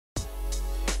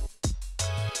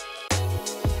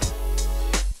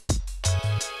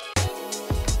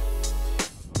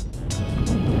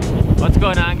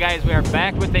going on, guys? We are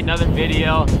back with another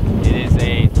video. It is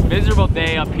a miserable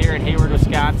day up here in Hayward,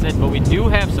 Wisconsin, but we do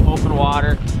have some open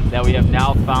water that we have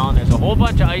now found. There's a whole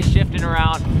bunch of ice shifting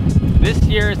around. This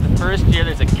year is the first year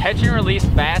there's a catch and release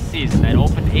bass season that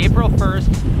opened April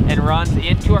 1st and runs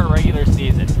into our regular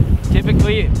season.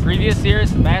 Typically, previous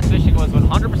years, bass fishing was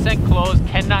 100% closed,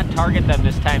 cannot target them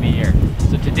this time of year.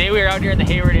 So today we are out here in the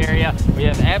Hayward area. We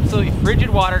have absolutely frigid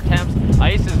water temps.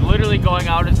 Ice is literally going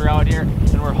out as we're out here,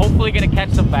 and we're hopefully gonna catch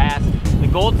some bass. The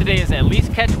goal today is at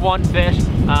least catch one fish,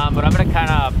 but I'm gonna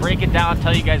kind of break it down,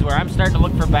 tell you guys where I'm starting to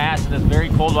look for bass in this very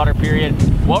cold water period,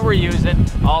 what we're using,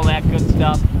 all that good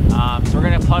stuff. So we're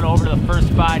gonna putt over to the first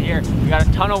spot here. We got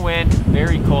a ton of wind,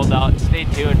 very cold out. Stay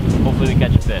tuned, hopefully we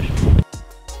catch a fish.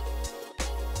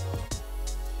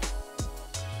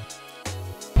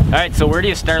 All right, so where do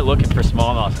you start looking for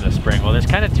smallmouth in the spring? Well, there's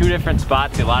kind of two different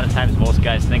spots a lot of times most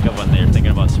guys think of when they're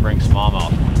thinking about spring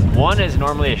smallmouth. One is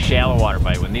normally a shallow water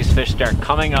bite, when these fish start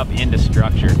coming up into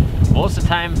structure. Most of the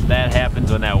time that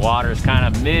happens when that water is kind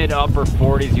of mid-upper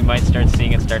 40s, you might start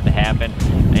seeing it start to happen.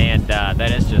 And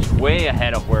that is just way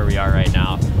ahead of where we are right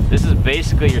now. This is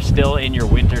basically, you're still in your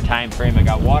winter time frame. I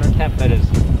got water temp that is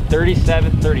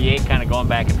 37, 38, kind of going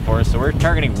back and forth. So we're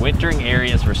targeting wintering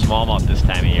areas for smallmouth this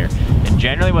time of year. And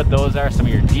generally what those are, some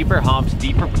of your deeper humps,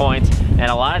 deeper points, and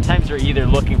a lot of times they're either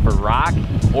looking for rock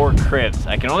or cribs.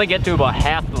 I can only get to about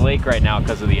half the lake right now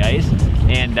because of the ice.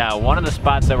 And one of the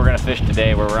spots that we're gonna fish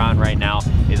today, where we're on right now,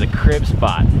 is a crib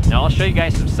spot. Now I'll show you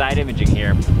guys some side imaging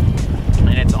here.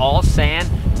 And it's all sand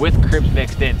with cribs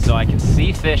mixed in, so I can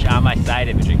see fish on my side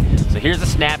imaging. So here's a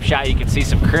snapshot. You can see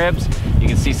some cribs, you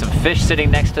can see some fish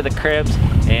sitting next to the cribs,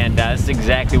 and this is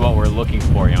exactly what we're looking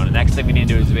for. You know, the next thing we need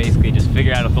to do is basically just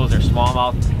figure out if those are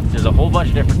smallmouth. There's a whole bunch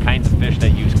of different kinds of fish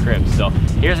that use cribs. So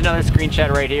here's another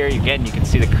screenshot right here. Again, you can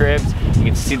see the cribs, you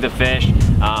can see the fish.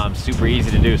 Super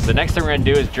easy to do. So the next thing we're gonna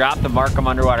do is drop the Markham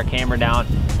underwater camera down,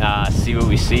 see what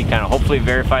we see, kind of hopefully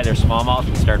verify they're smallmouth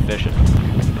and start fishing.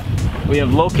 We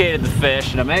have located the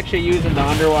fish, and I'm actually using the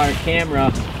underwater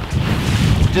camera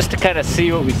just to kind of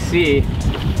see what we see.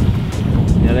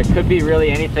 You know, there could be really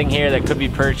anything here. There could be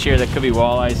perch here, there could be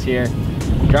walleyes here.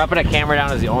 Dropping a camera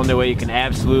down is the only way you can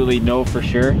absolutely know for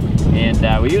sure.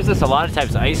 And we use this a lot of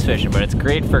times ice fishing, but it's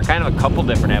great for kind of a couple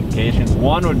different applications.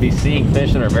 One would be seeing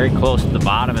fish that are very close to the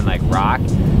bottom and like rock.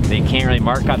 They can't really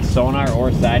mark on sonar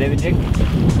or side imaging.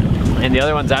 And the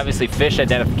other one's obviously fish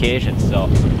identification. So,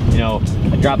 you know,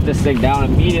 I drop this thing down,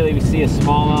 immediately we see a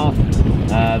smallmouth.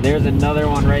 There's another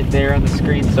one right there on the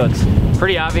screen. So it's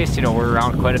pretty obvious, you know, we're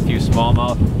around quite a few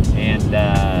smallmouth. And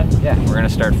yeah, we're gonna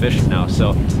start fishing now.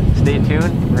 So stay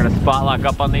tuned. We're gonna spot lock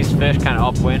up on these fish, kind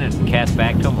of upwind, and cast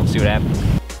back to them. We'll see what happens.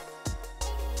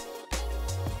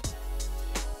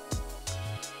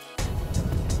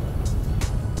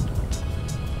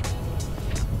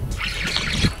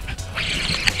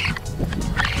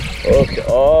 Hooked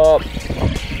up.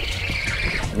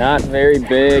 Not very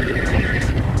big,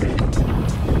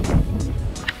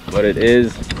 but it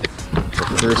is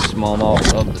the first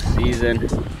smallmouth of the season.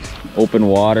 Open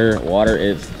water. Water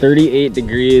is 38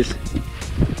 degrees,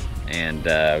 and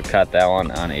we caught that one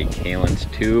on a Kalen's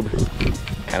tube,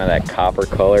 kind of that copper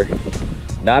color.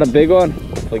 Not a big one.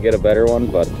 Hopefully get a better one,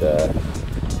 but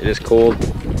it is cold.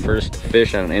 First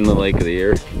fish on an inland lake of the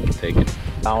year. Take it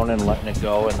down and letting it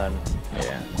go, and then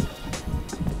yeah.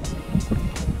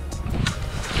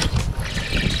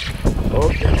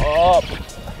 Hook it up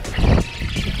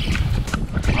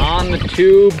on the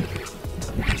tube.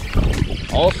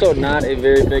 Also not a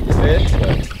very big fish,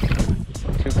 but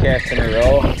 2 casts in a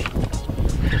row.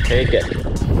 Take it.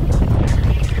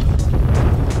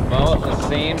 About the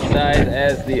same size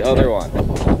as the other one.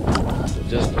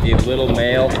 Just a little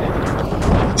male, but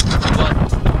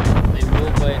they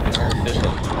will bite and are efficient,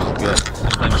 which is good.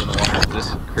 Sometimes when the water is this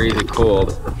crazy cold,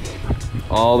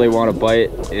 all they want to bite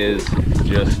is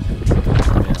just, you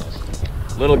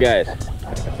know, little guys.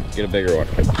 Let's get a bigger one.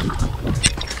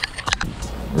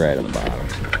 Right on the bottom,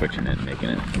 twitching it, making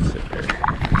it sit there.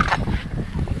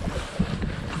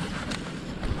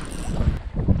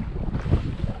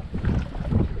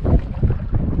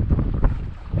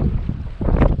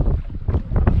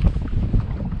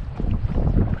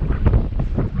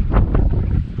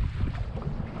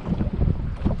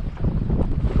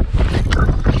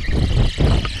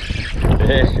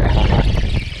 Fish on.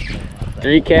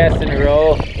 3 casts in a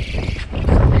row.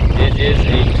 It is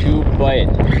a tube bite.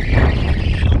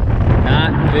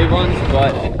 Not big ones,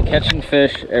 but catching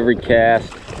fish every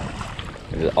cast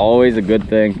is always a good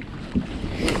thing.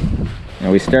 You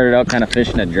know, we started out kind of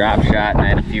fishing a drop shot, and I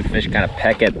had a few fish kind of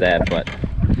peck at that, but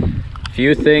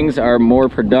few things are more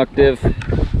productive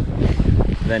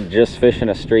than just fishing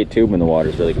a straight tube when the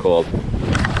water's really cold.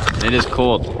 It is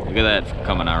cold. Look at that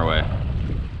coming our way.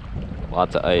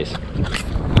 Lots of ice.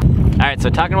 All right, so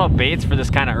talking about baits for this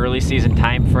kind of early season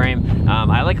time frame,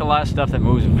 I like a lot of stuff that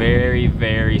moves very,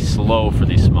 very slow for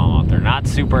these smallmouth. They're not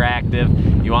super active.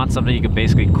 You want something you can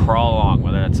basically crawl along,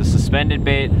 whether it's a suspended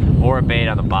bait or a bait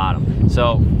on the bottom.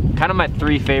 So kind of my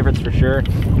three favorites for sure.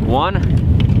 One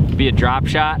would be a drop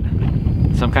shot,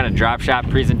 some kind of drop shot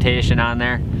presentation on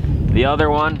there. The other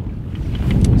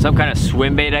one, some kind of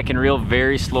swim bait that can reel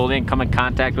very slowly and come in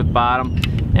contact with bottom.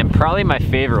 And probably my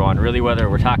favorite one, really, whether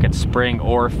we're talking spring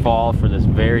or fall for this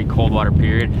very cold water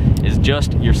period, is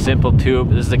just your simple tube.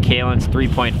 This is a Kalen's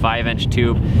 3.5 inch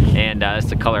tube, and that's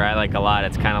the color I like a lot.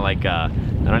 It's kind of like, I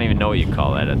don't even know what you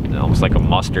call that, almost like a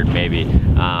mustard maybe,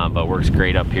 but works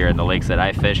great up here in the lakes that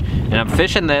I fish. And I'm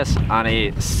fishing this on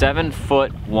a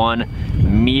 7'1"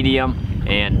 medium.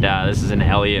 And this is an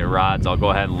Elliott rods. I'll go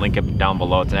ahead and link it down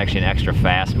below. It's actually an extra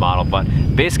fast model, but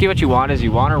basically what you want is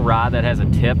you want a rod that has a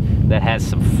tip that has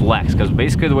some flex, because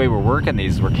basically the way we're working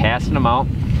these, we're casting them out,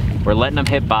 we're letting them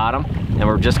hit bottom, and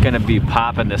we're just gonna be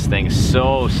popping this thing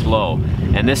so slow.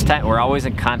 And this time, we're always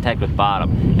in contact with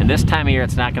bottom. And this time of year,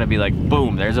 it's not gonna be like,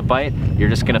 boom, there's a bite. You're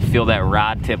just gonna feel that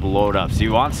rod tip load up. So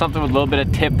you want something with a little bit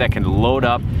of tip that can load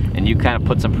up, and you kind of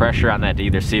put some pressure on that to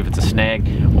either see if it's a snag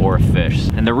or a fish.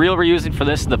 And the reel we're using for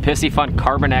this is the Pissy Fun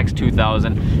Carbon X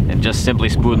 2000, and just simply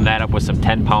spooning that up with some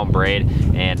 10-pound braid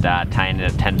and tying in a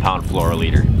 10-pound fluoro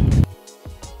leader.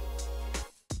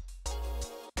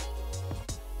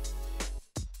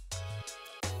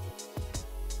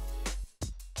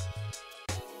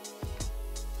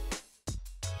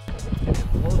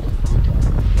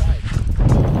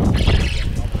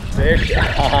 Fish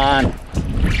on.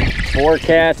 4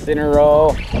 casts in a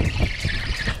row.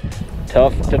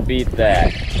 Tough to beat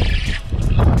that.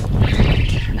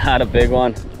 Not a big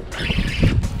one.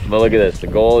 But look at this. The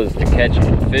goal is to catch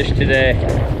fish today.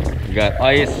 We got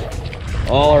ice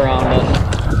all around us.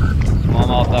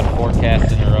 Smallmouth on 4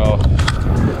 casts in a row.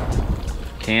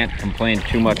 Can't complain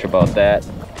too much about that.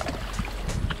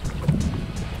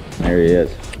 There he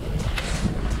is.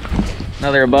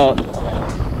 Another about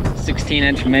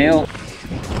 16-inch male.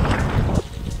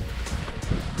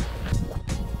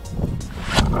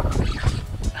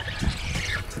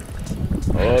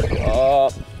 Hook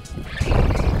up.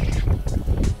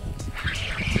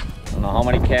 Don't know how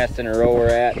many casts in a row we're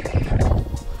at,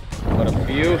 but a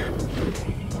few.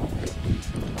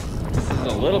 This is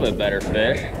a little bit better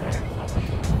fish.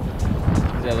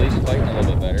 He's at least fighting a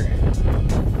little bit better.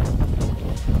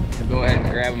 I'll go ahead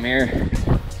and grab him here.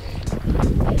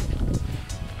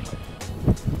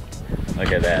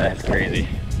 Look at that, that's crazy.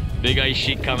 Big ice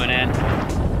sheet coming in.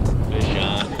 Fish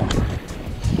on.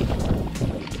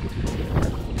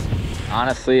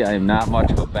 Honestly, I am not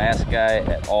much of a bass guy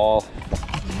at all,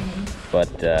 but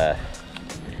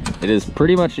it is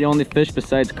pretty much the only fish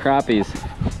besides crappies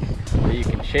that you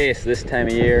can chase this time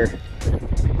of year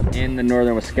in the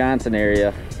northern Wisconsin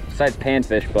area, besides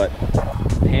panfish. But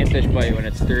panfish bite when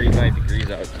it's 35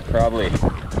 degrees out, it's probably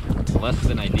less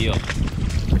than ideal.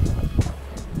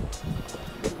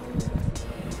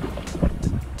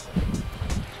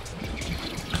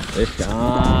 Fish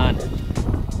on.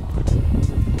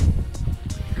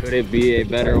 Could it be a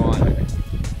better one?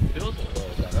 Feels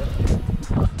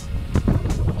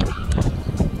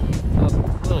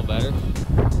a little better.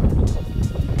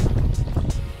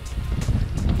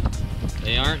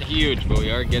 They aren't huge, but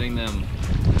we are getting them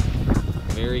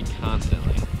very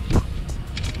constantly.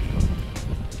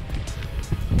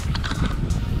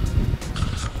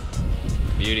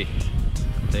 Beauty.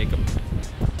 Take them.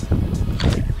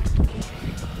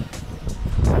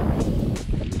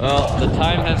 Well, the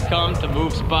time has come to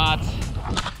move spots.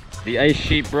 The ice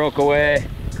sheet broke away.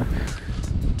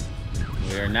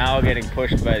 We are now getting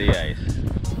pushed by the ice.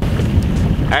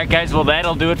 All right, guys, well,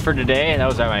 that'll do it for today. That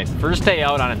was my first day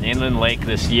out on an inland lake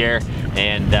this year.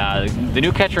 And the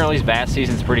new catch and release bass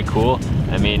season is pretty cool.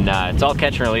 I mean, it's all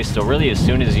catch and release, so really as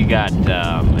soon as you got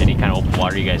any kind of open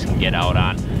water you guys can get out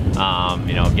on,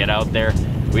 you know, get out there.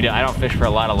 I don't fish for a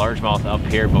lot of largemouth up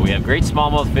here, but we have great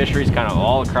smallmouth fisheries kind of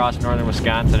all across northern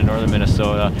Wisconsin and northern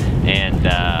Minnesota, and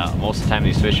most of the time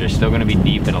these fish are still going to be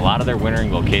deep in a lot of their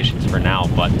wintering locations for now.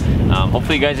 But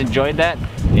hopefully you guys enjoyed that,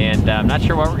 and I'm not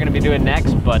sure what we're going to be doing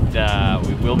next, but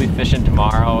we will be fishing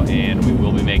tomorrow, and we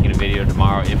will be making a video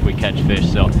tomorrow if we catch fish.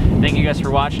 So thank you guys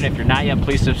for watching. If you're not yet,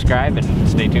 please subscribe and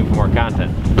stay tuned for more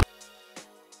content.